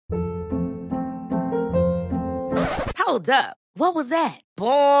Hold up. What was that?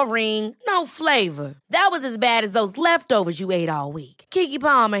 Boring. No flavor. That was as bad as those leftovers you ate all week. Keke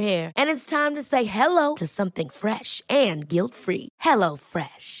Palmer here, and it's time to say hello to something fresh and guilt-free. Hello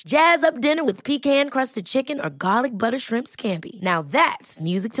Fresh. Jazz up dinner with pecan-crusted chicken or garlic butter shrimp scampi. Now that's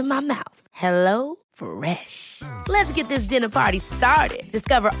music to my mouth. Hello Fresh. Let's get this dinner party started.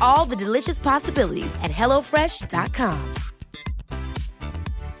 Discover all the delicious possibilities at hellofresh.com.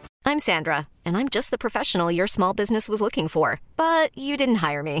 I'm Sandra, and I'm just the professional your small business was looking for. But you didn't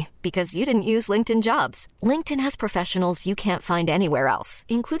hire me because you didn't use LinkedIn Jobs. LinkedIn has professionals you can't find anywhere else,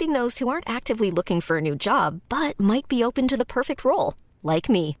 including those who aren't actively looking for a new job, but might be open to the perfect role,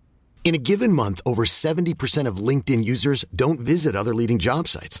 like me. In a given month, over 70% of LinkedIn users don't visit other leading job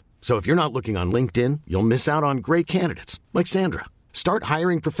sites. So if you're not looking on LinkedIn, you'll miss out on great candidates, like Sandra. Start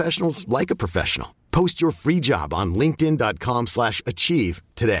hiring professionals like a professional. Post your free job on linkedin.com/achieve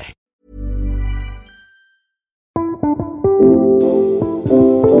today.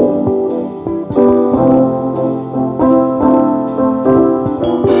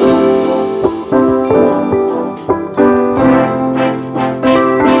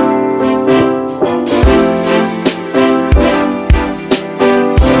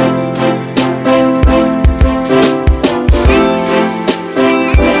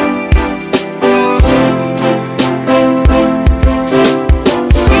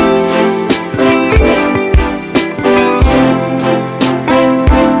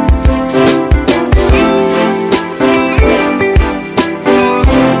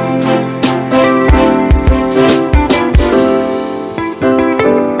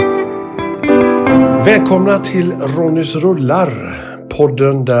 Välkomna till Ronnys rullar,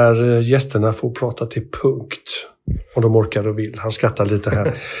 podden där gästerna får prata till punkt. Om de orkar och vill. Han skrattar lite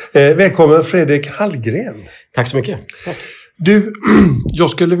här. Välkommen Fredrik Hallgren. Tack så mycket. Tack. Du, jag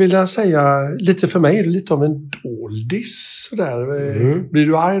skulle vilja säga lite för mig, är du lite av en doldis sådär. Blir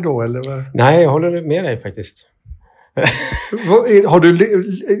du arg då eller? Nej, jag håller med dig faktiskt. Är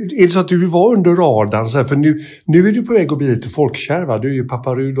det så att du var under radarn så här, för nu är du på väg att bli lite folkkär, va? Du är ju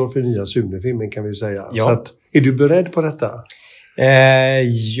pappa Rudolf i nya Sune-filmen kan vi ju säga. Ja. Så att, är du beredd på detta?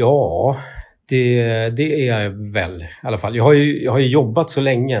 Ja, det är jag väl i alla fall. Jag har ju jobbat så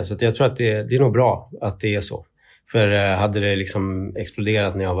länge så att jag tror att det är nog bra att det är så. För hade det liksom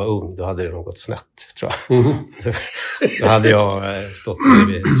exploderat när jag var ung, då hade det nog gått snett, tror jag. Då hade jag stått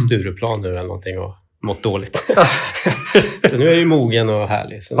vid Stureplan nu eller någonting och mått dåligt. Så nu är jag ju mogen och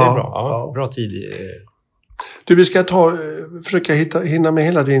härlig. Så det är bra. Ja, bra tid. Du, vi ska försöka hinna med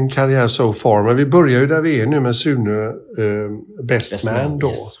hela din karriär so far. Men vi börjar ju där vi är nu med Sune Best Man då.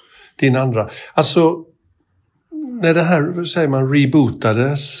 Yes. Din andra. Alltså, när det här, säger man,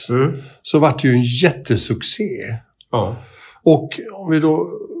 rebootades så var det ju en jättesuccé. Ja. Och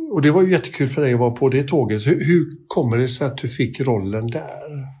det var ju jättekul för dig att vara på det tåget. Hur kommer det sig att du fick rollen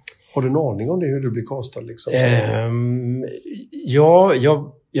där? Har du en aning om det, hur du blir castad liksom? Ja,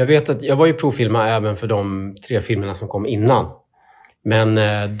 jag vet att jag var ju provfilmad även för de 3 filmerna som kom innan. Men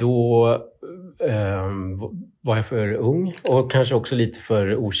då var jag för ung och kanske också lite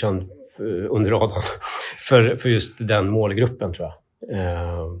för okänd under radarn för just den målgruppen, tror jag.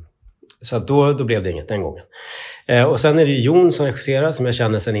 Så att då blev det inget den gången. Och sen är det ju Jon som regisserar, som jag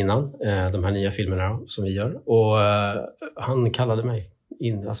känner sedan innan, de här nya filmerna som vi gör. Och han kallade mig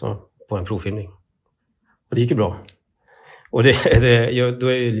in på en provfilmning. Och det gick ju bra. Och då är jag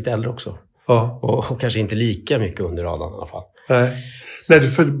ju lite äldre också. Ja. Och kanske inte lika mycket under radarn i alla fall. Nej,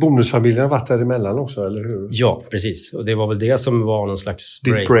 för bonusfamiljen har varit däremellan också, eller hur? Ja, precis. Och det var väl det som var någon slags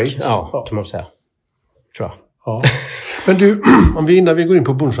break. Ja, kan man säga. Tror jag. Ja. Men du, innan vi går in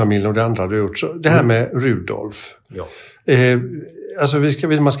på bonusfamiljen och det andra du har gjort, så det här med Rudolf. Ja. Alltså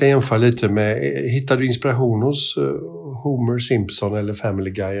man ska jämföra lite med, hittar du inspiration hos Homer Simpson eller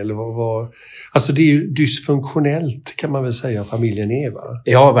Family Guy eller vad? Alltså det är ju dysfunktionellt kan man väl säga, familjen är, va?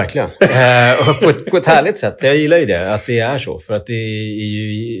 Ja, verkligen. På ett härligt sätt. Jag gillar ju det, att det är så. För att det är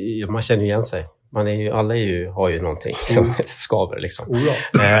ju, man känner igen sig. Alla har ju någonting som skaver liksom.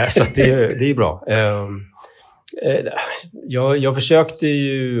 Så att det är bra. Jag försökte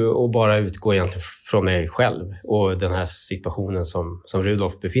ju att bara utgå egentligen från mig själv och den här situationen som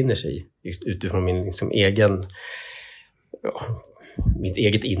Rudolf befinner sig i, utifrån min liksom mitt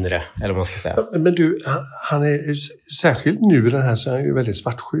eget inre, eller vad man ska säga. Men du, han är särskilt nu den här, så är han ju väldigt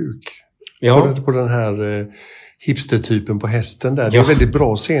svartsjuk. Ja. På den här hipstertypen på hästen där. Det är väldigt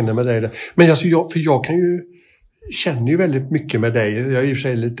bra scener med dig där. Men alltså jag kan ju känner ju väldigt mycket med dig. Jag är i och för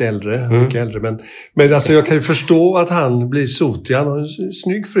sig lite äldre, mycket äldre. Men alltså jag kan ju förstå att han blir sotig. Han har en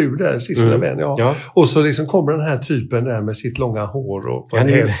snygg fru där, Sissela Löfven. Ja. Och så liksom kommer den här typen där med sitt långa hår och på en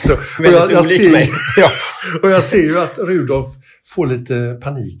häst. Och jag ser ju att Rudolf får lite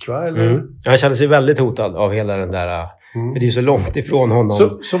panik, va? Eller? Han känner sig väldigt hotad av hela den där... För det är ju så långt ifrån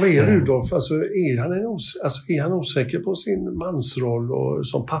honom. Så vad är Rudolf? Alltså, är han osäker på sin mansroll och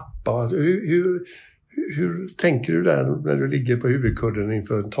som pappa? Hur tänker du där när du ligger på huvudkudden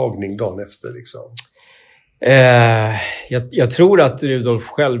inför en tagning dagen efter? Liksom? Jag tror att Rudolf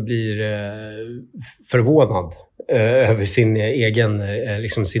själv blir förvånad över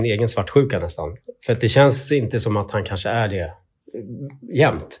sin egen svartsjuka nästan. För att det känns inte som att han kanske är det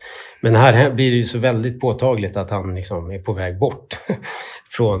jämt. Men här blir det ju så väldigt påtagligt att han liksom är på väg bort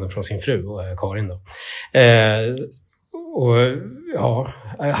från sin fru och Karin då. Och ja,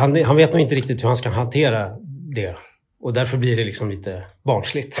 han vet nog inte riktigt hur han ska hantera det. Och därför blir det liksom lite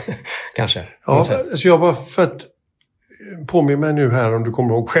barnsligt, kanske. Ja, alltså jag bara för att påminner mig nu här om du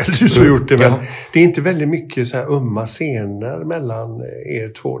kommer ihåg själv du så gjort det. Men det är inte väldigt mycket så här ömma scener mellan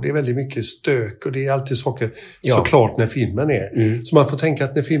er två. Det är väldigt mycket stök och det är alltid saker såklart när filmen är. Så man får tänka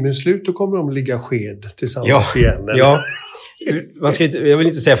att när filmen är slut då kommer de ligga sked tillsammans igen. Eller? Ja, jag vill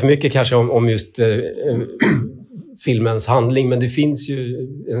inte säga för mycket kanske om just... filmens handling, men det finns ju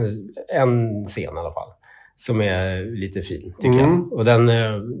en scen i alla fall som är lite fin, tycker jag. Och den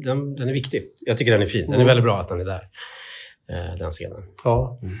är viktig. Jag tycker den är fin. Den är väldigt bra att den är där, den scenen.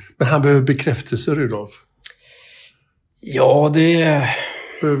 Ja. Men han behöver bekräftelse, Rudolf. Ja, det...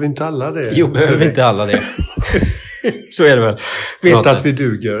 Behöver inte alla det? Jo, behöver inte alla det. Så är det väl. Vet att vi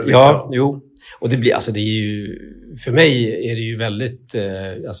duger. Liksom. Ja, jo. Och det blir, alltså det är ju... För mig är det ju väldigt,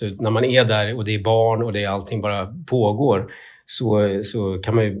 alltså när man är där och det är barn och det är allting bara pågår så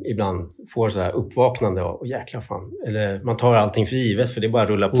kan man ju ibland få så här uppvaknande och jäkla fan. Eller man tar allting för givet för det bara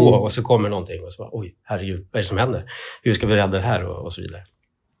rullar på och så kommer någonting och så bara, oj, herregud, vad är det som händer? Hur ska vi rädda det här och så vidare.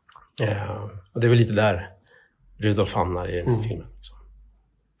 Och det är väl lite där Rudolf hamnar i den här filmen. Så.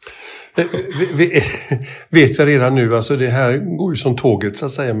 Vi vet jag redan nu, alltså det här går ju som tåget så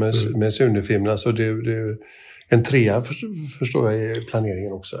att säga med Sune-filmen. Alltså det en 3 förstår jag i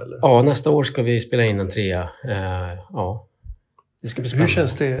planeringen också, eller? Ja, nästa år ska vi spela in en 3. Ja, det ska bli spännande. Hur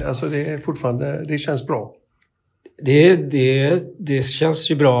känns det? Alltså det är fortfarande, det känns bra. Det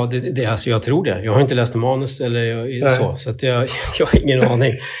känns ju bra. Alltså jag tror det. Jag har inte läst manus eller så att jag har ingen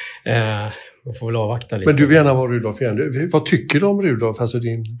aning. Man får väl avvakta lite. Men du vill gärna vara Rudolf igen. Vad tycker du om Rudolf, alltså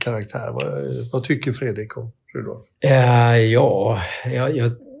din karaktär? Vad tycker Fredrik om Rudolf?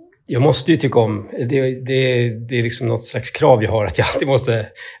 Jag måste ju tycka om, det är liksom något slags krav jag har att jag alltid måste,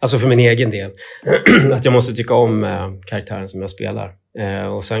 alltså för min egen del, att jag måste tycka om karaktären som jag spelar.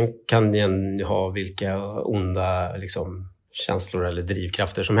 Och sen kan den ha vilka onda liksom, känslor eller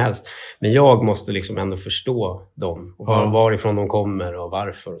drivkrafter som helst. Men jag måste liksom ändå förstå dem, och varifrån de kommer och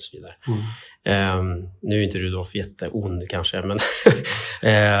varför och så vidare. Nu är inte Rudolf jätteond kanske, men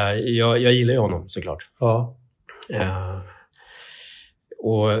jag gillar ju honom såklart. Ja.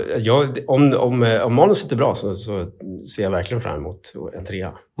 Och om manuset är bra så ser jag verkligen fram emot en 3.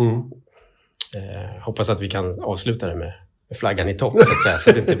 Hoppas att vi kan avsluta det med flaggan i topp, så att säga, så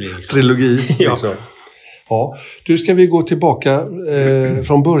att det inte blir liksom... trilogi. Liksom. Ja. Du, ska vi gå tillbaka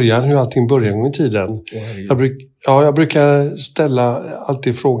från början, hur allting började en gång i tiden. Jag brukar ställa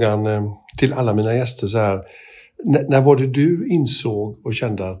alltid frågan till alla mina gäster så här. När var det du insåg och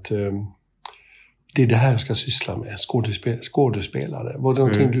kände att det är det här jag ska syssla med, skådespelare? Var det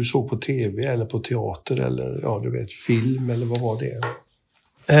någonting du såg på tv eller på teater eller film, eller vad var det?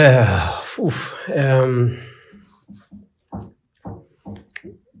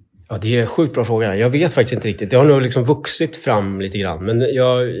 Ja, det är en sjukt bra fråga. Jag vet faktiskt inte riktigt. Det har nog liksom vuxit fram lite grann. Men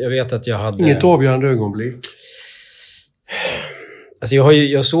jag vet att jag hade... Inget avgörande ögonblick? Alltså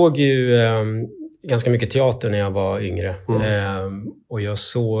jag såg ju ganska mycket teater när jag var yngre. Och jag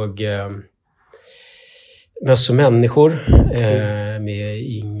såg Möss och människor med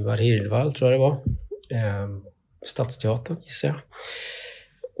Ingvar Hirdwall, tror jag det var. Stadsteatern, gissar jag.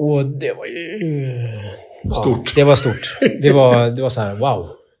 Och det var ju... Stort. Ja, det var stort. Det var så här, wow.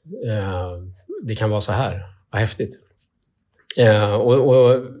 Det kan vara så här. Vad häftigt.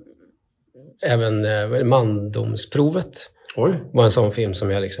 Och även Mandomsprovet var en sån film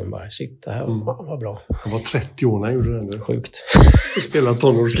som jag liksom bara, shit, det här var bra. Han var 30 år när han gjorde den där. Sjukt. Spelade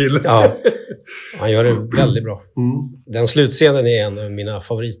tonårskille. Ja, han gör det väldigt bra. Den slutscenen är en av mina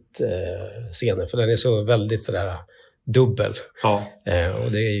favoritscener, för den är så väldigt sådär dubbel. Ja.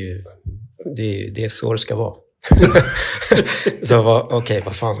 Och det är ju det är så det ska vara. Så okej,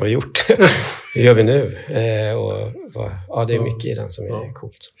 vad fan har vi gjort? Hur gör vi nu? Det är mycket i den som är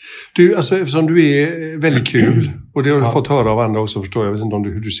coolt. Du, alltså eftersom du är väldigt kul, och det har du fått höra av andra också, förstår jag vet inte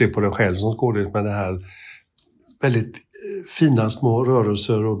hur du ser på dig själv som skådespelare, men det här väldigt fina små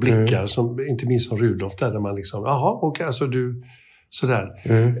rörelser och blickar, som inte minst som Rudolf där man liksom, alltså du, sådär.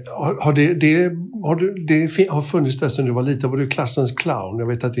 Har funnits där sedan du var liten? Var du klassens clown? Jag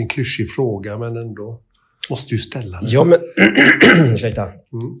vet att det är en klyschig fråga, men ändå måste du ställa den. Ja, men ursäkta.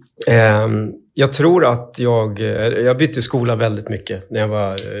 Jag tror att jag bytte skola väldigt mycket när jag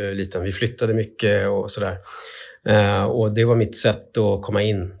var liten. Vi flyttade mycket och sådär. Och det var mitt sätt att komma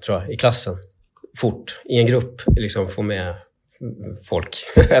in, tror jag, i klassen. Fort, i en grupp, liksom få med folk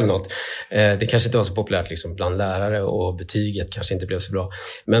eller något. Det kanske inte var så populärt liksom, bland lärare, och betyget kanske inte blev så bra.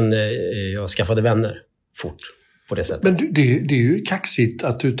 Men jag skaffade vänner fort på det sättet. Men det är ju kaxigt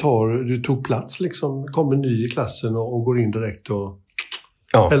att du tog plats, liksom, kommer ny i klassen och går in direkt och...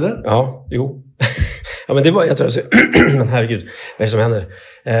 Ja, eller? Ja, jo. Ja, men det var, jag tror så. Men herregud, vad är det som händer?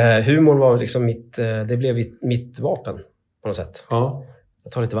 Humorn var liksom det blev mitt vapen på något sätt. Ja.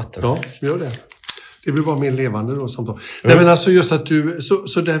 Jag tar lite vatten. Ja, gör det. Det blir bara mer levande då samtal. Nej, men alltså just att du...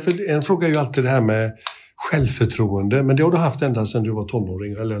 Så därför, en fråga är ju alltid det här med självförtroende. Men det har du haft ända sedan du var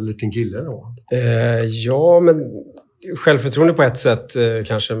tonåring, eller en liten kille då? Ja, men självförtroende på ett sätt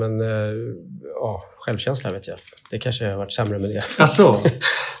kanske, men självkänsla vet jag. Det kanske har varit sämre med det. Alltså?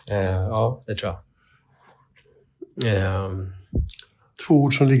 Ja, det tror jag. Två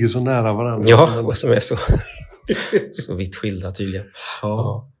ord som ligger så nära varandra. Ja, och som är så vitt skilda tydligen.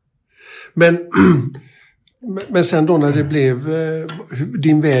 Ja. Men sen då när det blev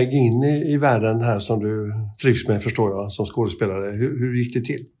din väg in i världen här som du trivs med, förstår jag, som skådespelare, hur gick det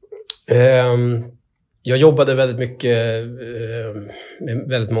till? Jag jobbade väldigt mycket med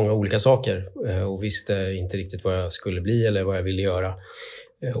väldigt många olika saker och visste inte riktigt vad jag skulle bli eller vad jag ville göra.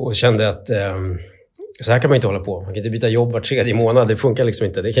 Och kände att så här kan man inte hålla på. Man kan inte byta jobb var 3:e månad. Det funkar liksom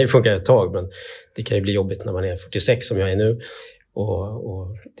inte. Det kan ju funka ett tag, men det kan ju bli jobbigt när man är 46 som jag är nu.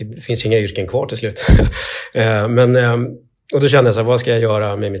 Och det finns ju inga yrken kvar till slut. Och då kände jag så här, vad ska jag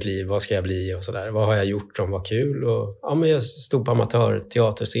göra med mitt liv? Vad ska jag bli? Och så där. Vad har jag gjort som var kul? Och men jag stod på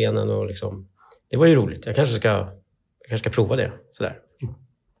amatörteaterscenen och liksom, det var ju roligt. Jag kanske ska prova det. Så där.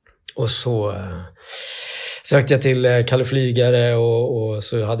 Och så sökte jag till Kalle Flygare och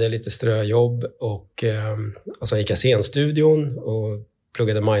så hade jag lite ströjobb. Och så gick jag scenstudion och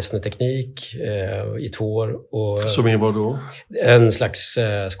pluggade Meissner-teknik i 2 år. Och som är vad då? En slags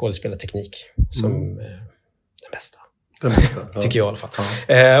skådespelarteknik som den bästa. Ja. Tycker jag i alla fall.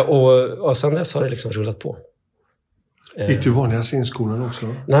 Ja. Och sen dess har det liksom rullat på. Gick du vanliga scenskolan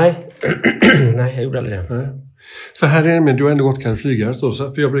också? Nej, jag gjorde aldrig det. Nej. För här är det, men du har ändå gått Kalle Flygare.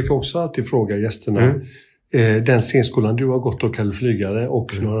 För jag brukar också alltid fråga gästerna. Den scenskolan du har gått och Kalle Flygare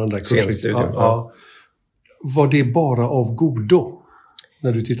och några andra kurser. Ja. Var det bara av godo?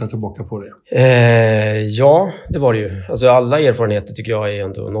 När du tittar tillbaka på det? Ja, det var det ju. Alltså alla erfarenheter tycker jag är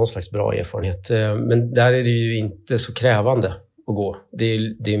ändå någon slags bra erfarenhet. Men där är det ju inte så krävande att gå. Det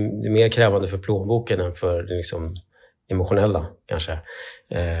är mer krävande för plånboken än för det liksom emotionella kanske.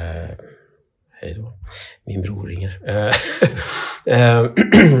 Hej då. Min bror ringer.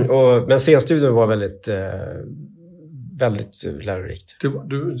 Men scenstudion var väldigt lärorikt.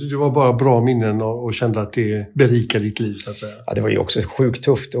 Du var bara bra minnen och kände att det berikade ditt liv, så att säga. Ja, det var ju också sjukt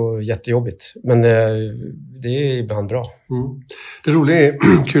tufft och jättejobbigt. Men det är ibland bra. Det roliga är,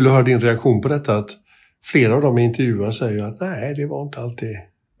 kul att höra din reaktion på detta, att flera av dem i intervjuer säger att nej, det var inte alltid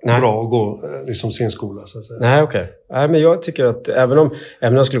bra att gå liksom scenskola, så att säga. Nej, okej. Nej, men jag tycker att även om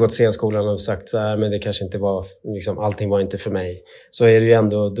jag skulle gå till scenskolan och sagt så här, men det kanske inte var, liksom, allting var inte för mig, så är det ju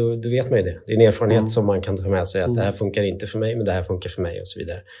ändå, då vet man ju det. Det är en erfarenhet som man kan ta med sig, att det här funkar inte för mig, men det här funkar för mig och så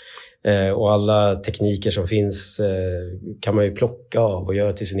vidare. Och alla tekniker som finns kan man ju plocka av och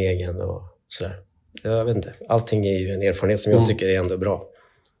göra till sin egen och sådär. Jag vet inte. Allting är ju en erfarenhet som jag tycker är ändå bra.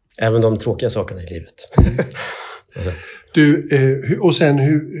 Även de tråkiga sakerna i livet. Du, och sen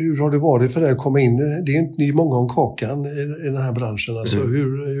hur har det varit för dig att komma in? Det är många om kakan i den här branschen. Alltså,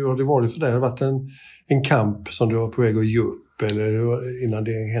 hur har det varit för dig? Har det varit en kamp som du var på väg att ge upp, eller innan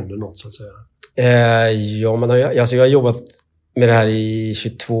det händer något, så att säga? Ja, men jag har jobbat med det här i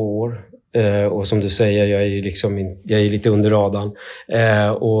 22 år. Och som du säger, jag är lite under radarn.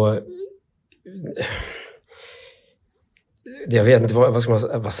 Och jag vet inte, vad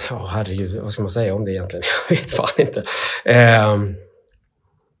ska man säga om det egentligen? Jag vet fan inte.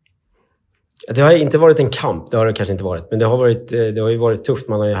 Det har inte varit en kamp, det har det kanske inte varit. Men det har ju varit tufft.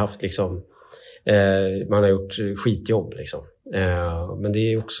 Man har ju haft liksom, man har gjort skitjobb liksom. Men det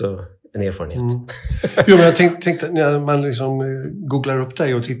är också en erfarenhet. Jo, men jag tänkte när man liksom googlar upp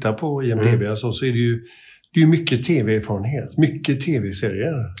dig och tittar på IMDb så är det är mycket tv-erfarenhet, mycket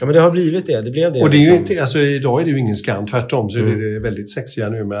tv-serier. Ja, men det har blivit det. Det blev det. Och det är ju inte, alltså idag är det ju ingen skam, tvärtom så är det väldigt sexiga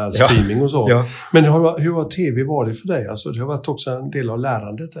nu med all streaming och så. Ja. Men hur har tv varit för dig? Alltså det har varit också en del av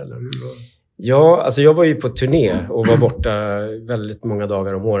lärandet, eller hur? Ja, alltså jag var ju på turné och var borta väldigt många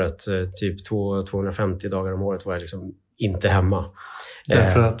dagar om året. Typ 250 dagar om året var jag liksom inte hemma.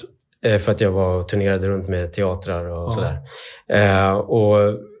 Därför att? För att jag var turnerade runt med teatrar och sådär.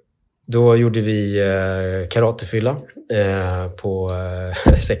 Och då gjorde vi karatefylla på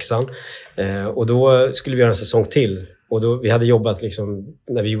 6:an. Och då skulle vi göra en säsong till. Och då, vi hade jobbat liksom,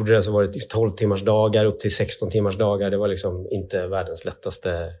 när vi gjorde det så var det 12 timmars dagar upp till 16 timmars dagar. Det var liksom inte världens lättaste.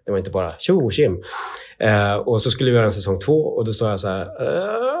 Det var inte bara tjo och kim. Och så skulle vi göra en säsong 2 och då sa jag så här,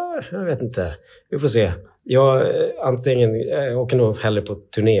 jag vet inte, vi får se. Jag åker nog hellre på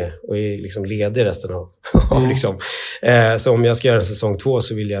turné och är liksom ledig resten av liksom. Så om jag ska göra en säsong 2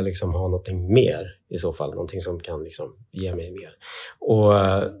 så vill jag liksom ha någonting mer i så fall. Någonting som kan liksom ge mig mer. Och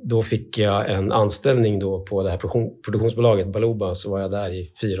då fick jag en anställning då på det här produktionsbolaget Baluba, så var jag där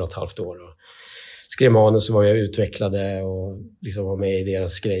i 4,5 år. Och skrev manus och var jag utvecklade och liksom var med i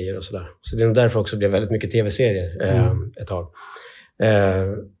deras grejer och sådär. Så det är nog därför också blev väldigt mycket tv-serier ett tag.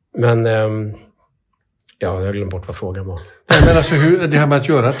 Men jag har glömt bort vad frågan var. Men alltså det här med att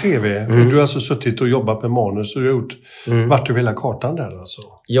göra tv, du har alltså suttit och jobbat med manus och du har gjort vart över hela kartan där alltså?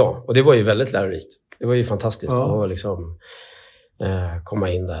 Ja, och det var ju väldigt lärorikt. Det var ju fantastiskt att liksom komma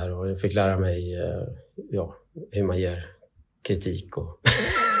in där och jag fick lära mig hur man ger kritik och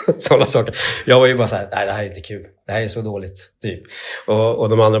sådana saker. Jag var ju bara så här, nej det här är inte kul. Det här är så dåligt, typ. Och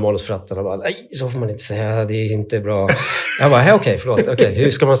de andra manusförfattarna bara, nej så får man inte säga, det är inte bra. Jag bara, okej, förlåt. Okej,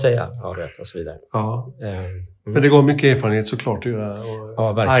 hur ska man säga? Ja, rätt och så vidare. Ja. Men det går mycket erfarenhet såklart att göra.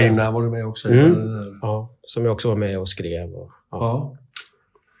 Och verkligen. Aina var du med också. Ja, som jag också var med och skrev. Ja.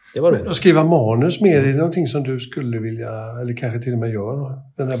 Det var roligt. Att skriva manus mer, är det någonting som du skulle vilja, eller kanske till och med gör?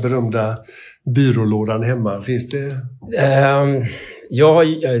 Den där berömda byrålådan hemma, finns det?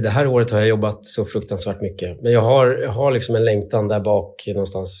 Det här året har jag jobbat så fruktansvärt mycket. Men jag har liksom en längtan där bak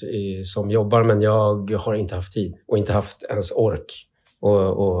någonstans som jobbar, men jag har inte haft tid och inte haft ens ork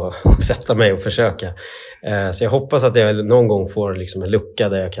och sätta mig och försöka. Så jag hoppas att jag någon gång får liksom en lucka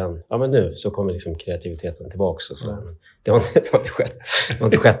där jag kan, men nu så kommer liksom kreativiteten tillbaka och sådär. Men det har inte skett. Det har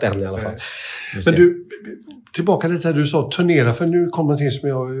inte skett än i alla fall. Men du, tillbaka lite här, du sa turnera, för nu kommer någonting som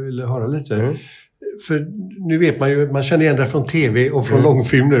jag ville höra lite. För nu vet man ju, man känner igen det från tv och från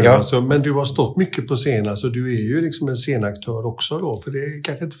långfilm nu. Ja. Alltså, men du har stått mycket på scen, alltså du är ju liksom en scenaktör också då, för det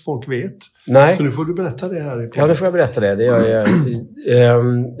kanske inte folk vet. Nej. Så nu får du berätta det här. Ja, nu får jag berätta det. Det gör jag.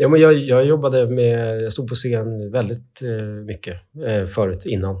 Men jag jobbade jag stod på scen väldigt mycket förut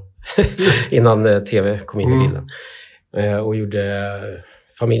innan tv kom in i bilden. Och gjorde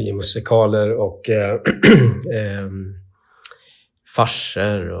familjemusikaler och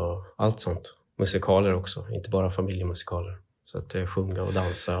farser och allt sånt. Musikaler också, inte bara familjemusikaler. Så att sjunga och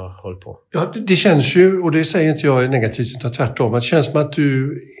dansa och hålla på. Ja, det känns ju, och det säger inte jag är negativt utan tvärtom, att det känns som att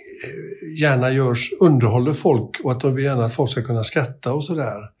du gärna underhåller folk och att de vill gärna att folk ska kunna skratta och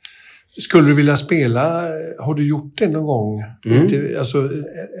sådär. Skulle du vilja spela, har du gjort det någon gång? Alltså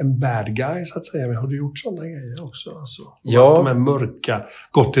en bad guy så att säga, men har du gjort sådana grejer också? Alltså, ja. De här mörka,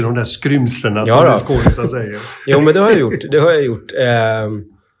 gått till de där skrymslena som det skådespelare säger. Jo, men det har jag gjort.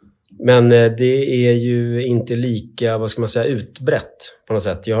 Men det är ju inte lika, vad ska man säga, utbrett på något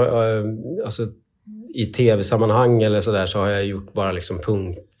sätt. Alltså, i tv-sammanhang eller sådär så har jag gjort bara liksom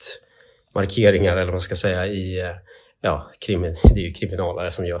punktmarkeringar eller vad man ska säga i... det är ju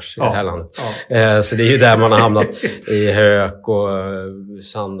kriminalare som görs i det här landet. Ja. Så det är ju där man har hamnat i Hök och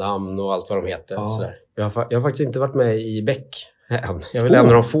Sandhamn och allt vad de heter. Ja. Sådär. Jag har faktiskt inte varit med i Beck än. Jag vill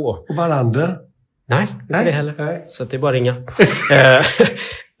lämna dem få. Och Wallander? Nej, inte det heller. Nej. Så det är bara ringa.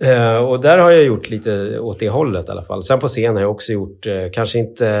 Och där har jag gjort lite åt det hållet i alla fall. Sen på scen har jag också gjort, kanske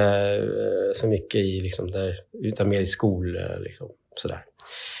inte så mycket i liksom där, utan mer i skol liksom, sådär.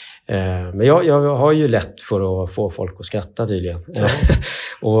 Men jag har ju lätt för att få folk att skratta tydligen.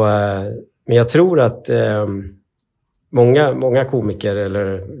 Men jag tror att många komiker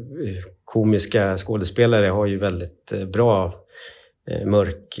eller komiska skådespelare har ju väldigt bra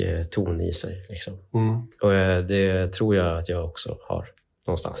mörk ton i sig. Liksom. Och det tror jag att jag också har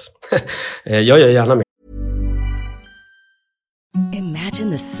någonstans. Jag gör gärna med.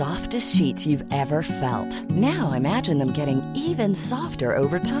 Imagine the softest sheets you've ever felt. Now imagine them getting even softer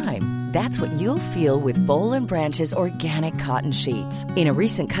over time. That's what you'll feel with Boll & Branch's organic cotton sheets. In a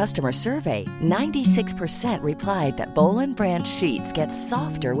recent customer survey, 96% replied that Boll & Branch sheets get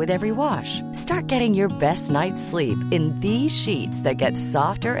softer with every wash. Start getting your best night's sleep in these sheets that get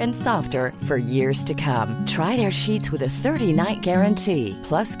softer and softer for years to come. Try their sheets with a 30-night guarantee.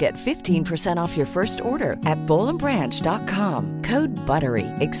 Plus, get 15% off your first order at bollandbranch.com. Code BUTTERY.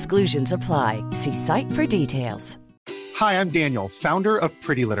 Exclusions apply. See site for details. Hi, I'm Daniel, founder of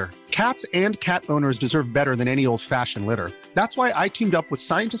Pretty Litter. Cats and cat owners deserve better than any old-fashioned litter. That's why I teamed up with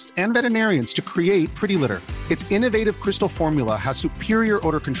scientists and veterinarians to create Pretty Litter. Its innovative crystal formula has superior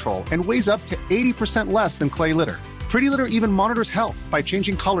odor control and weighs up to 80% less than clay litter. Pretty Litter even monitors health by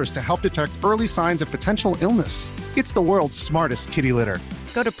changing colors to help detect early signs of potential illness. It's the world's smartest kitty litter.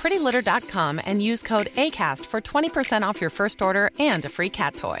 Go to prettylitter.com and use code ACAST for 20% off your first order and a free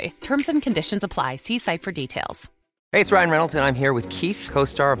cat toy. Terms and conditions apply. See site for details. Hey, it's Ryan Reynolds, and I'm here with Keith,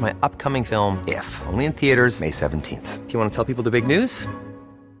 co-star of my upcoming film, If, only in theaters May 17th. Do you want to tell people the big news?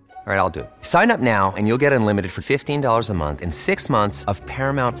 All right, I'll do it. Sign up now and you'll get unlimited for $15 a month and 6 months of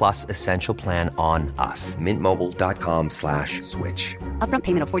Paramount Plus Essential Plan on us. MintMobile.com/switch. Upfront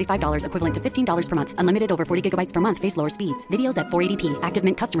payment of $45 equivalent to $15 per month. Unlimited over 40 gigabytes per month. Face lower speeds. Videos at 480p. Active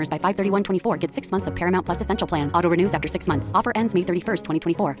Mint customers by 531.24 get 6 months of Paramount Plus Essential Plan. Auto renews after 6 months. Offer ends May 31st,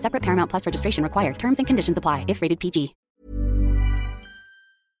 2024. Separate Paramount Plus registration required. Terms and conditions apply if rated PG.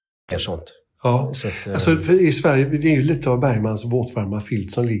 Sånt. Ja, alltså för i Sverige det är ju lite av Bergmans våtvarma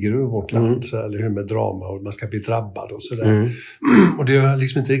filt som ligger över vårt land, så, eller hur, med drama och man ska bli drabbad och sådär. Och det har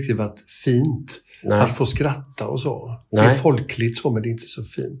liksom inte riktigt varit fint att få skratta och så. Det är folkligt så, men det är inte så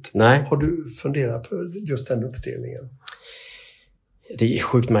fint. Har du funderat på just den uppdelningen? Det är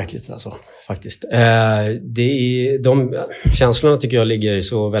sjukt märkligt alltså, faktiskt. De känslorna tycker jag ligger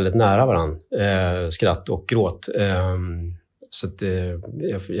så väldigt nära varandra. Skratt och gråt. Så att,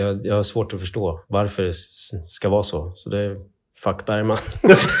 jag har svårt att förstå varför det ska vara så. Så det är fuck Bergman.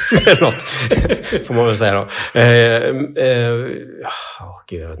 Något, får man väl säga då.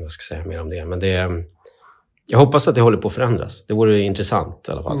 Gud, jag vet inte vad jag ska säga mer om det. Men jag hoppas att det håller på att förändras. Det vore intressant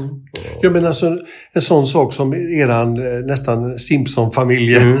i alla fall. Ja, men alltså en sån sak som eran nästan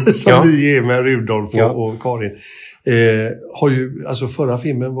Simpson-familjen som ni är med Rudolf och Karin. Har ju, alltså förra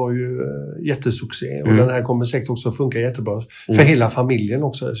filmen var ju jättesuccé och den här kommer säkert också funka jättebra för hela familjen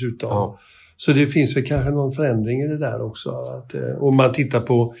också dessutom. Så det finns väl kanske någon förändring i det där också. Att, om man tittar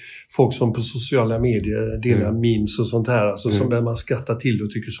på folk som på sociala medier delar memes och sånt här, alltså som där man skrattar till och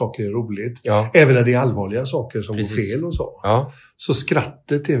tycker saker är roligt. Även när det är allvarliga saker som går fel och så. Så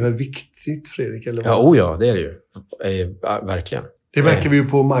skrattet är väl viktigt, Fredrik? Eller vad? Ja, det är det ju. Verkligen. Det märker vi ju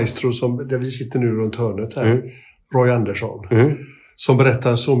på Maestro där vi sitter nu runt hörnet här. Roy Andersson. Som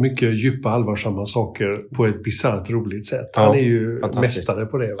berättar så mycket djupa, allvarsamma saker på ett bisarrt roligt sätt. Han är ju mästare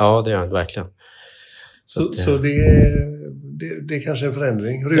på det. Ja, det är han verkligen. Så det är kanske en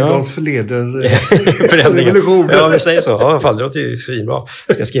förändring. Rudolf leder revolutionen. Ja, vi säger så. Ja, det låter ju svinbra.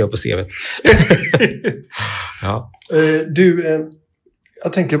 Ska jag skriva på CV:t.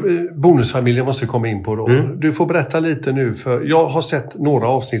 Jag tänker bonusfamiljen måste komma in på då. Du får berätta lite nu, för jag har sett några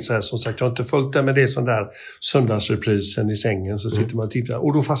avsnitt så här, som sagt, jag har inte följt det, men det är sån där söndagsreprisen i sängen så sitter man och tittar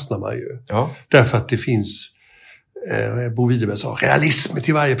och då fastnar man ju. Därför att det finns Bo Widerberg sa, realism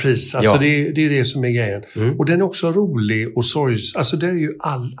till varje pris. Alltså det är det som är grejen. Och den är också rolig och sorgs. Alltså det är ju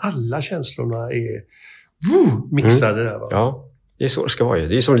alla känslorna är mixade där, va? Ja. Det är så det ska vara ju.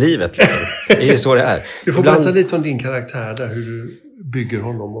 Det är som livet. Liksom. Det är ju så det är. Du får berätta lite om din karaktär där, hur du bygger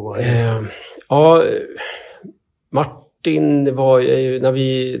honom och vad är Martin var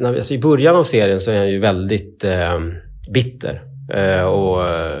ju, alltså i början av serien så är han ju väldigt bitter och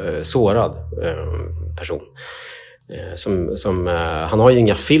sårad person. Han har ju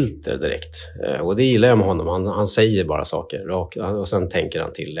inga filter direkt. Och det gillar jag med honom. Han säger bara saker och sen tänker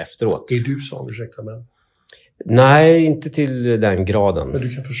han till efteråt. Är du sån, ursäkta men? Nej, inte till den graden. Men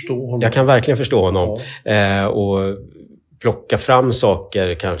du kan förstå honom? Jag kan verkligen förstå honom. Och plocka fram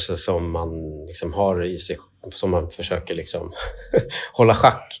saker kanske som man liksom har i sig, som man försöker liksom hålla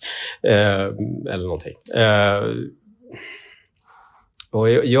schack. Eller någonting. Och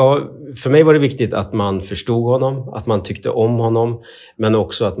för mig var det viktigt att man förstod honom, att man tyckte om honom, men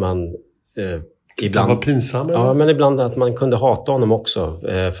också att man ibland var pinsam. Eller? Ja, men ibland att man kunde hata honom också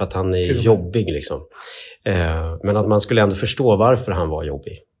för att han är jobbig liksom. Men att man skulle ändå förstå varför han var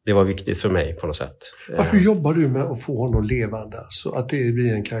jobbig. Det var viktigt för mig på något sätt. Hur jobbar du med att få honom levande? Så att det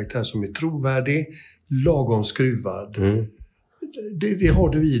blir en karaktär som är trovärdig, lagom skruvad. Det har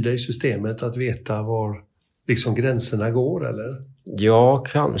du i dig i systemet, att veta var liksom gränserna går, eller? Ja,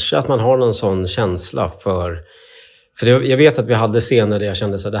 kanske att man har någon sån känsla för För jag vet att vi hade scener där jag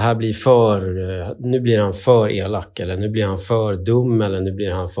kände så att det här blir nu blir han för elak, eller nu blir han för dum, eller nu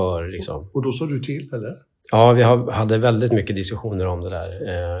blir han för liksom. Och då sa du till, eller? Ja, vi hade väldigt mycket diskussioner om det där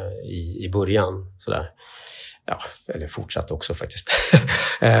i början. Sådär. Ja, eller fortsatt också faktiskt.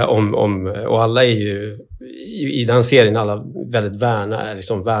 Och alla är ju, i den serien, alla väldigt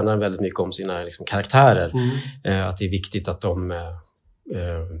värnar väldigt mycket om sina liksom, karaktärer. Att det är viktigt att de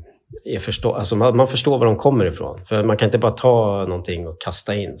alltså man förstår var de kommer ifrån. För man kan inte bara ta någonting och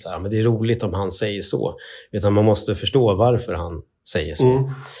kasta in så här, men det är roligt om han säger så. Utan man måste förstå varför han säger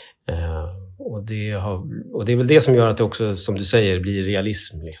så. Och det är väl det som gör att det också, som du säger, blir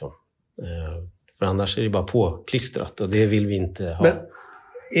realism liksom. För annars är det bara påklistrat och det vill vi inte ha. Men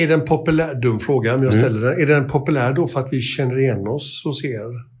är den populär, dum fråga om jag ställer den, är den populär då för att vi känner igen oss och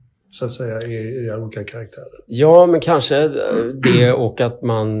ser, så att säga, i olika karaktärer? Ja, men kanske det, och att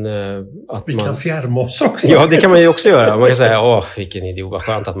man... vi kan fjärma oss också. Ja, det kan man ju också göra. Man kan säga, vilken idiot, vad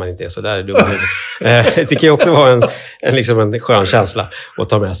skönt att man inte är så där dum. Det kan ju också vara en skön känsla att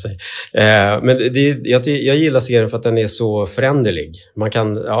ta med sig. Men jag gillar serien för att den är så föränderlig. Man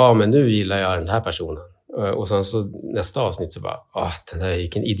kan, men nu gillar jag den här personen. Och sen så nästa avsnitt så bara, den där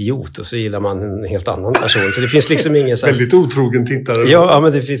vilken idiot, och så gillar man en helt annan person. Så det finns liksom ingen så här, väldigt otrogen tittare. Ja,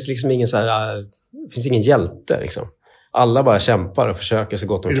 men det finns liksom ingen så här, det finns ingen hjälte liksom. Alla bara kämpar och försöker så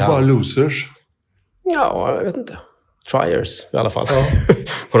gott de kan. Är det bara losers? Ja, jag vet inte. Triers i alla fall. Ja.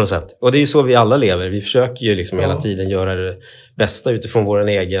 På något sätt. Och det är ju så vi alla lever. Vi försöker ju liksom hela tiden göra det bästa utifrån vår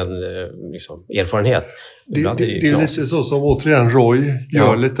egen liksom, erfarenhet. Det är lite så som återigen Roy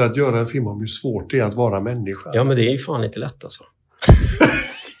gör lite, att göra en film om hur svårt det är att vara människa. Ja, men det är ju fan inte lätt alltså.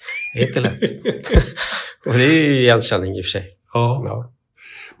 Det är inte lätt. Och det är ju igenkänning i och för sig. Ja.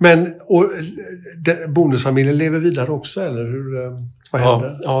 Men bonusfamiljen lever vidare också, eller hur? Vad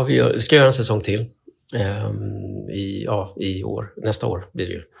händer? Ja, vi ska göra en säsong till. I år. Nästa år blir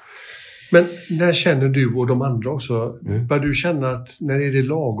det ju. Men när känner du och de andra också, börjar du känna att när är det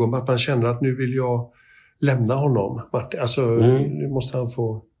lagom, att man känner att nu vill jag lämna honom? Alltså nu måste han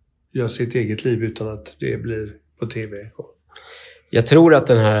få göra sitt eget liv utan att det blir på tv. Jag tror att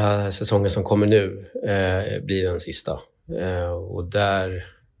den här säsongen som kommer nu blir den sista.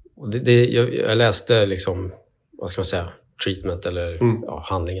 Jag läste liksom, vad ska man säga, treatment eller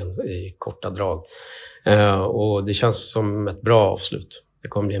handlingen i korta drag. Och det känns som ett bra avslut. Det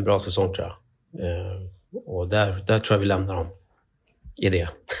kommer bli en bra säsong, tror jag. Och där tror jag vi lämnar dem i det.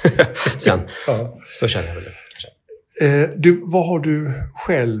 Sen, så känner jag väl det. Vad har du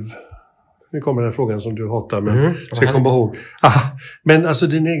själv... Nu kommer den frågan som du hatar, men ska jag komma ihåg. Men alltså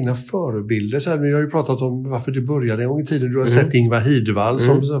dina egna förebilder. Så här, vi har ju pratat om varför du började en gång i tiden. Du har sett Ingvar Hidvall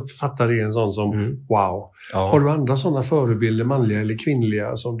som författare, är en sån som wow. Ja. Har du andra sådana förebilder, manliga eller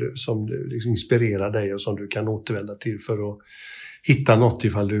kvinnliga, som du liksom inspirerar dig och som du kan återvända till för att hitta något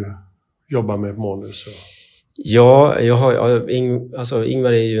ifall du jobbar med manus? Ja,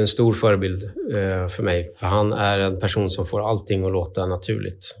 Ingvar är ju en stor förebild för mig. För han är en person som får allting att låta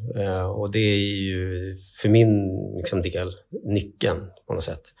naturligt. Och det är ju för min liksom, del nyckeln på något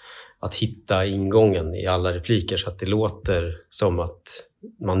sätt. Att hitta ingången i alla repliker så att det låter som att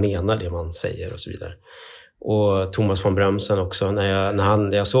man menar det man säger och så vidare. Och Thomas von Brömsen också.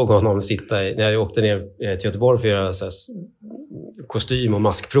 När jag såg honom sitta, när jag åkte ner till Göteborg för att göra så här, kostym- och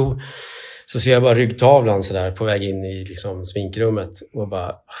maskprov, så ser jag bara ryggtavlan så där på väg in i liksom sminkrummet och bara,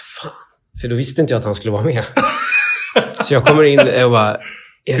 fan, för då visste inte jag att han skulle vara med. Så jag kommer in och bara,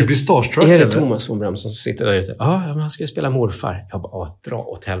 är det Thomas von Brömsen som sitter där ute? Ja, men han ska spela morfar. Jag bara, dra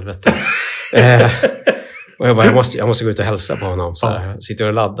åt helvete. Och jag bara, jag måste gå ut och hälsa på honom. Så här. Jag sitter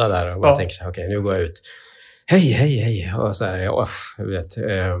och laddar där och bara tänker så här, okej, nu går jag ut. Hej. Och så här, jag vet...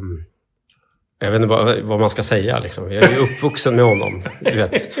 Jag vet inte vad man ska säga liksom. Jag är ju uppvuxen med honom. Du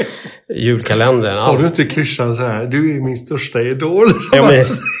vet, julkalendern. Sa du inte klyschan så här? Du är min största idol. Ja, men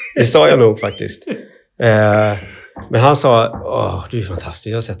det sa jag nog faktiskt. Men han sa, du är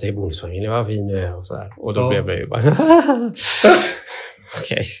fantastisk. Jag har sett dig i bonusfamiljen. Vad fin du är. Och, så där. Och då blev jag ju bara...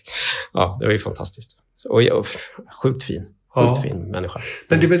 Okej. Ja, det var ju fantastiskt. Och sjukt fin. Sjukt fin människa.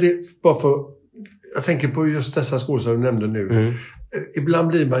 Men det är väl det, bara för... Jag tänker på just dessa skådespelare du nämnde nu.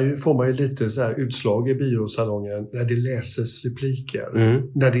 Ibland får man ju lite så här utslag i biosalongen när det läses repliker.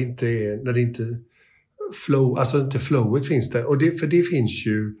 När det inte flow, alltså inte flowet finns där. Och för det finns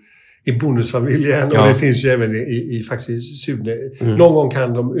ju i bonusfamiljen och det finns ju även i faktiskt Sune. Någon gång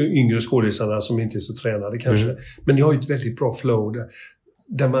kan de yngre skådespelarna som inte är så tränade kanske. Men ni har ju ett väldigt bra flow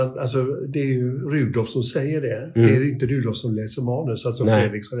där man, alltså det är ju Rudolf som säger det. Det är inte Rudolf som läser manus, alltså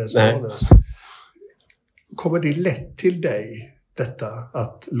Fredrik som läser manus. Kommer det lätt till dig, detta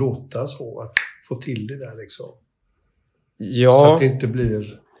att låta så, att få till det där liksom? Ja. Så att det inte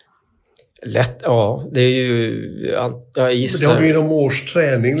blir... Lätt, ja. Det är ju... Jag gissar... Det har du ju någon års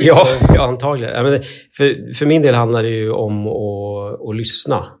träning. Liksom. Ja, antagligen. Ja, men för min del handlar det ju om att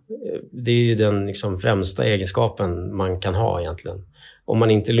lyssna. Det är ju den liksom främsta egenskapen man kan ha egentligen. Om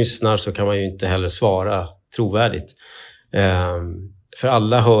man inte lyssnar så kan man ju inte heller svara trovärdigt. För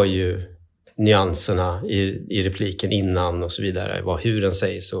alla hör ju nyanserna i repliken innan och så vidare. Hur den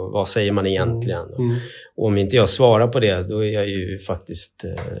sägs och vad säger man egentligen. Och om inte jag svarar på det, då är jag ju faktiskt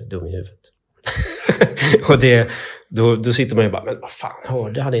dum i huvudet. Och då sitter man ju bara, men vad fan,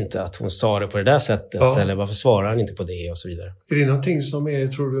 hörde han inte att hon sa det på det där sättet? Ja. Eller varför svarar han inte på det och så vidare. Är det någonting som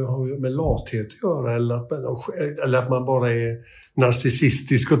tror du har med lathet att göra? Eller att man bara är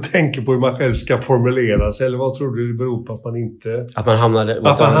narcissistisk och tänker på hur man själv ska formulera sig? Eller vad tror du det beror på att man inte... Att man hamnar...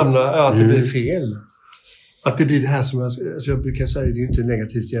 Att det blir fel. Att det blir det här som jag brukar säga, det är ju inte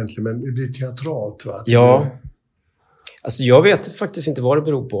negativt egentligen, men det blir teatralt, va? Ja. Alltså jag vet faktiskt inte vad det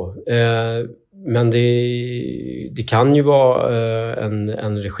beror på. Men det kan ju vara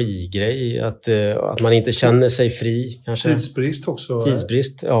en regigrej. Att man inte känner sig fri. Kanske. Tidsbrist också.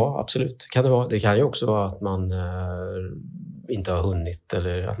 Tidsbrist, ja absolut. Kan det vara. Det kan ju också vara att man inte har hunnit.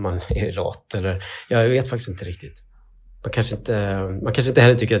 Eller att man är lat. Eller, jag vet faktiskt inte riktigt. Man kanske inte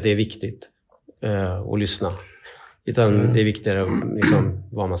heller tycker att det är viktigt att lyssna. Utan det är viktigare liksom,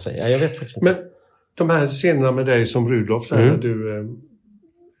 vad man säger. Jag vet faktiskt inte. Men de här scenerna med dig som Rudolf, där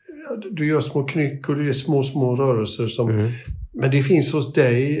du gör små knyck och du gör små rörelser som... Men det finns hos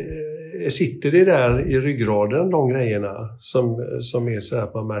dig, sitter det där i ryggraden, de grejerna som är så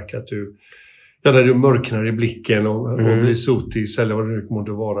att man märker att du... Ja, när du mörknar i blicken och blir sotis eller vad det nu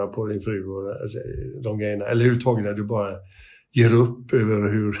måste vara på din fru och alltså, de grejerna. Eller överhuvudtaget när du bara ger upp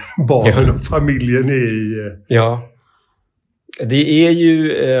över hur barnen och familjen är i... Ja, det är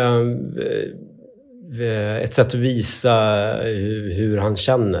ju... ett sätt att visa hur han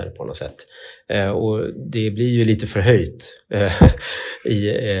känner på något sätt. Och det blir ju lite förhöjt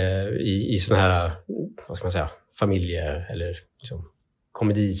i såna här, vad ska man säga, familje- eller liksom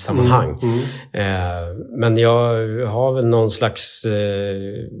komedisammanhang. Men jag har väl någon slags,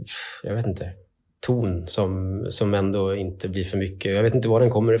 jag vet inte, ton som ändå inte blir för mycket. Jag vet inte var den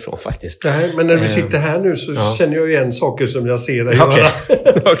kommer ifrån faktiskt. Nej, men när vi sitter här nu så känner jag igen saker som jag ser dig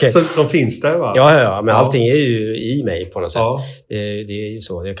göra. Okay. som finns där, va? Ja, men allting är ju i mig på något sätt. Det är ju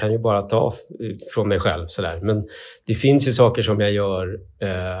så. Jag kan ju bara ta från mig själv sådär. Men det finns ju saker som jag gör,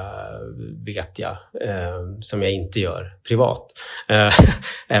 vet jag, som jag inte gör privat.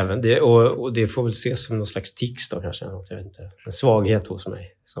 Även det, och det får väl ses som någon slags tics då kanske. Jag vet inte. En svaghet hos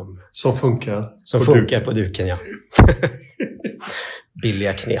mig. Som funkar. Som funkar på duken, ja.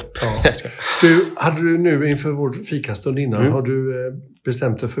 Billiga knep. Ja. Du, hade du nu inför vår fikastund innan, har du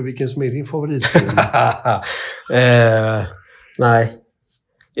bestämt dig för vilken som är din favoritfilm? Nej.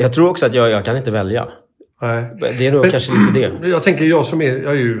 Jag tror också att jag kan inte välja. Nej. Det är nog kanske lite det. Jag tänker, jag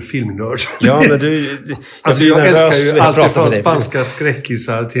är ju filmnörd. Ja, men jag älskar ju allt från spanska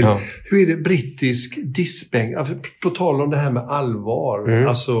skräckisar till hur är det brittisk diskbänk. Alltså, på tal om det här med allvar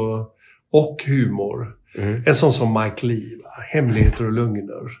alltså, och humor. En sån som Mike Leigh, Hemligheter och lögner.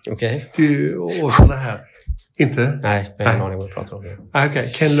 Okej. Och såna här. Inte? Nej, jag har ingen aning vad du pratar om det.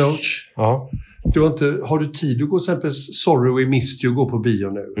 Okej, Ken Loach. Ja. Har du tid att gå till exempel Sorry We Missed You, gå på bio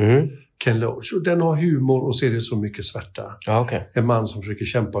nu? Ken Loach. Och den har humor och ser det så mycket svärta. Ja, okay. En man som försöker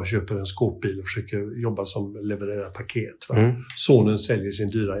kämpa och köper en skåpbil och försöker jobba som levererar paket. Va? Sonen säljer sin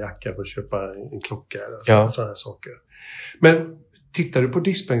dyra jacka för att köpa en klocka. Eller sådana saker. Men tittar du på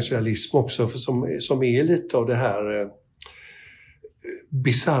diskbänksrealism också, för som är lite av det här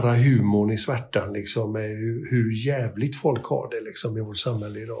bizarra humorn i svärtan, liksom, med hur jävligt folk har det liksom, i vårt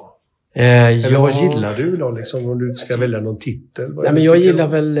samhälle idag. Eller vad gillar du då, liksom, om du ska välja någon titel? Nej, men jag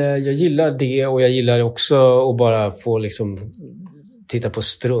gillar det, och jag gillar också att bara få liksom titta på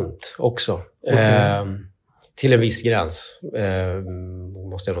strunt också. Okay. Till en viss gräns,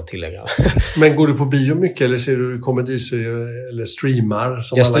 måste jag nog tillägga. Men går du på bio mycket, eller ser du komediserier eller streamar?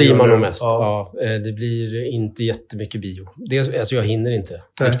 Jag streamar nog mest. Ja. Det blir inte jättemycket bio. Alltså jag hinner inte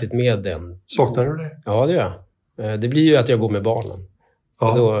riktigt med den. Saknar du det? Ja, det gör jag. Det blir ju att jag går med barnen.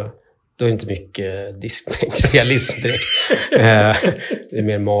 Ja. Då är det inte mycket diskbänksrealism direkt. Det är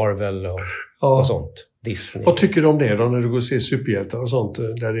mer Marvel och sånt. Disney. Vad tycker du om det då, när du går och ser superhjältar och sånt?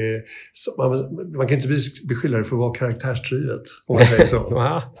 Där det är, man kan inte beskylla dig för att vara karaktärsdrivet, om man säger så.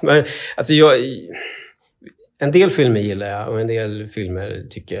 Ja, men alltså en del filmer gillar jag, och en del filmer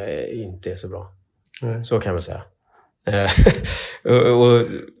tycker jag inte är så bra. Nej. Så kan man säga. och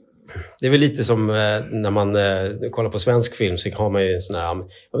Det är väl lite som när man kollar på svensk film så har man ju en sån här...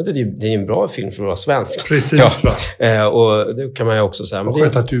 Jag vet inte, det är en bra film för att vara svensk. Precis, va? Och det kan man ju också säga... Vad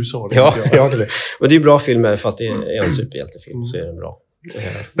skönt att du sa det. Ja, och det är bra film, fast det är en superhjältefilm så är den bra.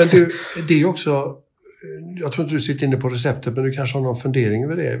 Men du, det är ju också... Jag tror inte du sitter inne på receptet, men du kanske har någon fundering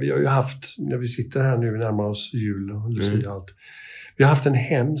över det. Vi har ju haft, när vi sitter här nu närmar oss jul och Lucia och allt. Vi har haft en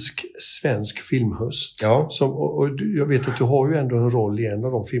hemsk svensk filmhöst. Ja. Och jag vet att du har ju ändå en roll i en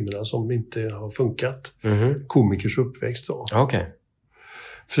av de filmerna som inte har funkat. Komikers uppväxt då. Okej.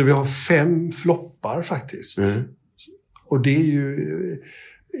 För vi har 5 floppar faktiskt. Och det är ju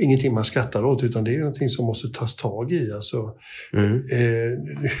ingenting man skrattar åt, utan det är någonting som måste tas tag i. Alltså,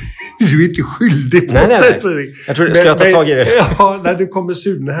 du är inte skyldig på något sätt, Fredrik. Jag tror, ska jag ta tag i det? Ja, när du kommer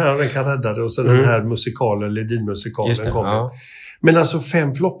Sune här och den kan rädda det, och så den här musikalen, Ledin-musikalen kommer. Ja. Men alltså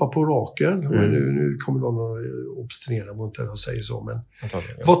 5 floppar på raken. Nu kommer någon att obstinera mot det jag säger så. Men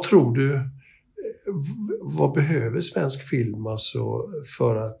vad tror du, vad behöver svensk film alltså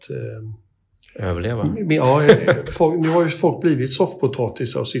för att... överleva? Ja, nu har ju folk blivit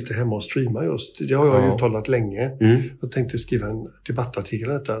soffpotatisar och sitter hemma och streamar just. Det har jag ju uttalat länge. Jag tänkte skriva en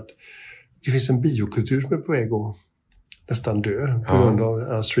debattartikel om detta. Att det finns en biokultur som är på väg att nästan dö på grund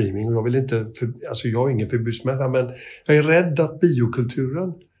av streaming. Och jag vill inte, alltså jag är ingen förbudsmänniska, men jag är rädd att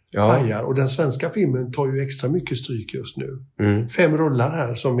biokulturen pajar. Och den svenska filmen tar ju extra mycket stryk just nu. 5 rullar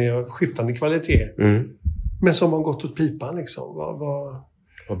här som är skiftande kvalitet. Men som har gått åt pipan liksom.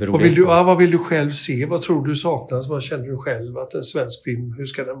 Vad vill du själv se? Vad tror du saknas? Vad känner du själv att en svensk film, hur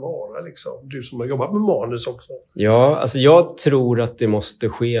ska den vara liksom? Du som har jobbat med manus också. Ja, alltså jag tror att det måste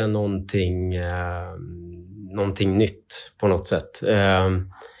ske någonting nytt på något sätt.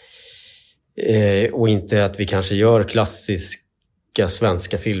 Och inte att vi kanske gör klassiska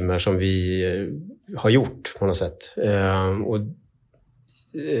svenska filmer som vi har gjort på något sätt. Och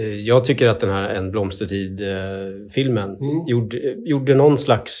jag tycker att den här En blomstertid-filmen gjorde någon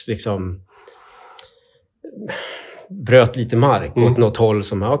slags liksom bröt lite mark åt något håll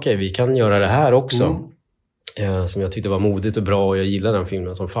som okej, vi kan göra det här också. Som jag tyckte var modigt och bra, och jag gillar den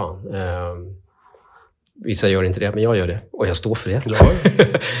filmen som fan. Vissa gör inte det, men jag gör det. Och jag står för det.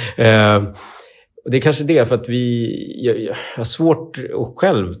 Och det är kanske det, för att jag har svårt att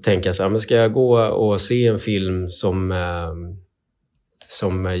själv tänka så här, men ska jag gå och se en film som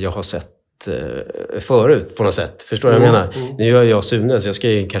jag har sett förut på något sätt. Förstår du vad jag menar? Nu gör jag Sune, så jag ska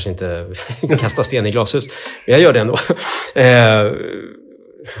ju kanske inte kasta sten i glashus. Men jag gör det ändå.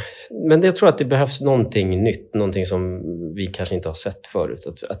 Men jag tror att det behövs någonting nytt. Någonting som vi kanske inte har sett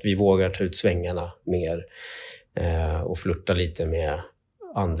förut. Att vi vågar ta ut svängarna mer. Och flirta lite med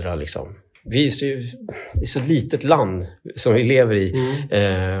andra liksom. Det är så ett litet land som vi lever i.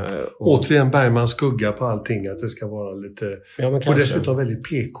 Återigen Bergmans skugga på allting. Att det ska vara lite... och dessutom väldigt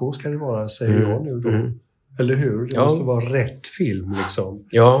PK ska det vara, säger jag nu då. Eller hur? Det måste vara rätt film liksom.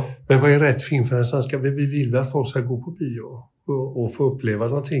 Ja. Men vad är rätt film för den svenska? Vi vill att folk ska gå på bio och få uppleva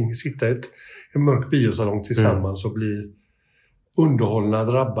någonting. Sitta i en mörk biosalong tillsammans och bli underhållna,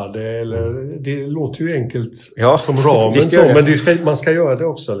 drabbade. Eller, det låter ju enkelt som ramen så, men man ska göra det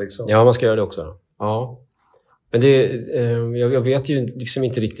också liksom. Ja, man ska göra det också. Ja. Men jag vet ju liksom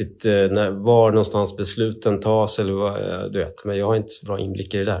inte riktigt var någonstans besluten tas eller vad, du vet. Men jag har inte så bra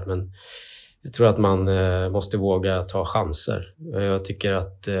inblick i det där. Men jag tror att man måste våga ta chanser. Jag tycker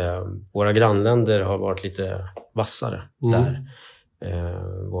att våra grannländer har varit lite vassare där.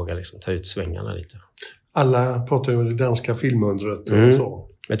 Våga liksom ta ut svängarna lite. Alla pratar ju om det danska filmundret och så.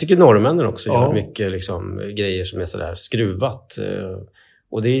 Jag tycker norrmännen också gör mycket liksom, grejer som är sådär skruvat.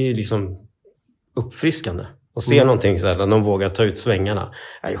 Och det är liksom uppfriskande. Och se någonting sådär när de vågar ta ut svängarna.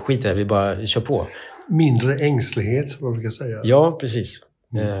 Nej, skit i det, vi bara kör på. Mindre ängslighet, som man brukar säga. Ja, precis.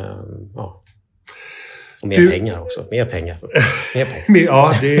 Ja. Och mer pengar också. Mer pengar.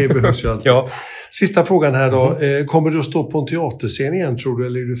 Ja, det behövs ju alltid. Sista frågan här då. Kommer du att stå på en teaterscen igen, tror du?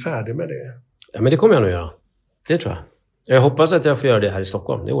 Eller är du färdig med det? Ja, men det kommer jag nog göra. Det tror jag. Jag hoppas att jag får göra det här i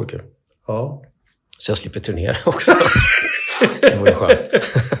Stockholm. Det vore kul. Ja. Så jag slipper turnera också. Det vore skönt.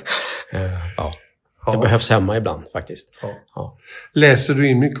 Det behövs hemma ibland faktiskt. Ja. Läser du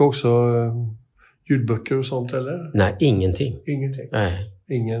in mycket också ljudböcker och sånt eller? Nej, ingenting. Ingenting? Nej.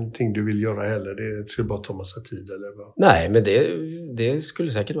 Ingenting du vill göra heller? Det skulle bara ta massa tid eller vad? Nej, men det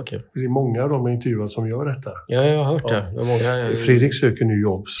skulle säkert vara kul. Det är många av dem intervjuade som gör detta. Ja, jag har hört det. Fredrik söker nu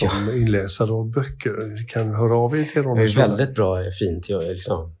jobb som inläsare av böcker. Kan du höra av er till honom? Det är väldigt bra, fint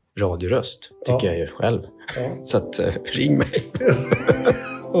liksom, radioröst, tycker jag ju själv. Ja. Så att, ring mig.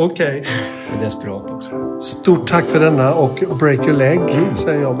 Okej. Jag är desperat också. Stort tack för denna och Break Your Leg,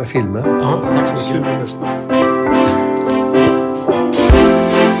 säger jag med filmen. Ja, tack så mycket.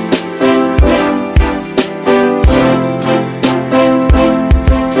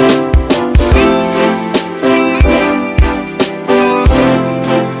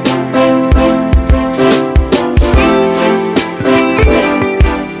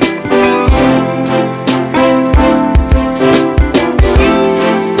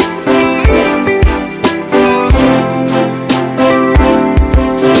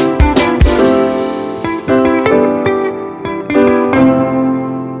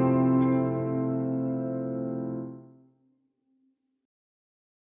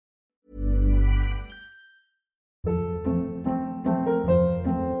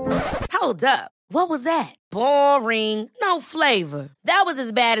 Hold up. What was that? Boring. No flavor. That was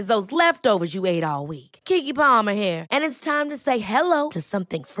as bad as those leftovers you ate all week. Keke Palmer here, and it's time to say hello to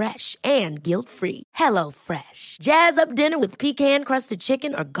something fresh and guilt-free. Hello Fresh. Jazz up dinner with pecan-crusted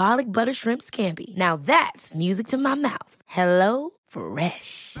chicken or garlic butter shrimp scampi. Now that's music to my mouth. Hello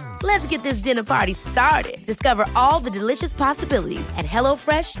Fresh. Let's get this dinner party started. Discover all the delicious possibilities at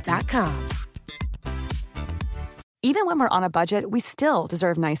hellofresh.com. Even when we're on a budget, we still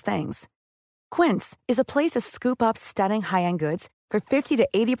deserve nice things. Quince is a place to scoop up stunning high-end goods for 50 to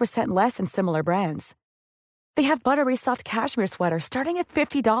 80% less than similar brands. They have buttery soft cashmere sweaters starting at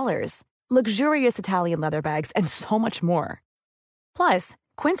 $50, luxurious Italian leather bags, and so much more. Plus,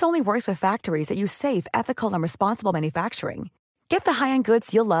 Quince only works with factories that use safe, ethical, and responsible manufacturing. Get the high-end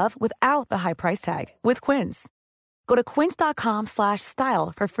goods you'll love without the high price tag with Quince. Go to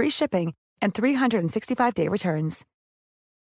quince.com/style for free shipping and 365-day returns.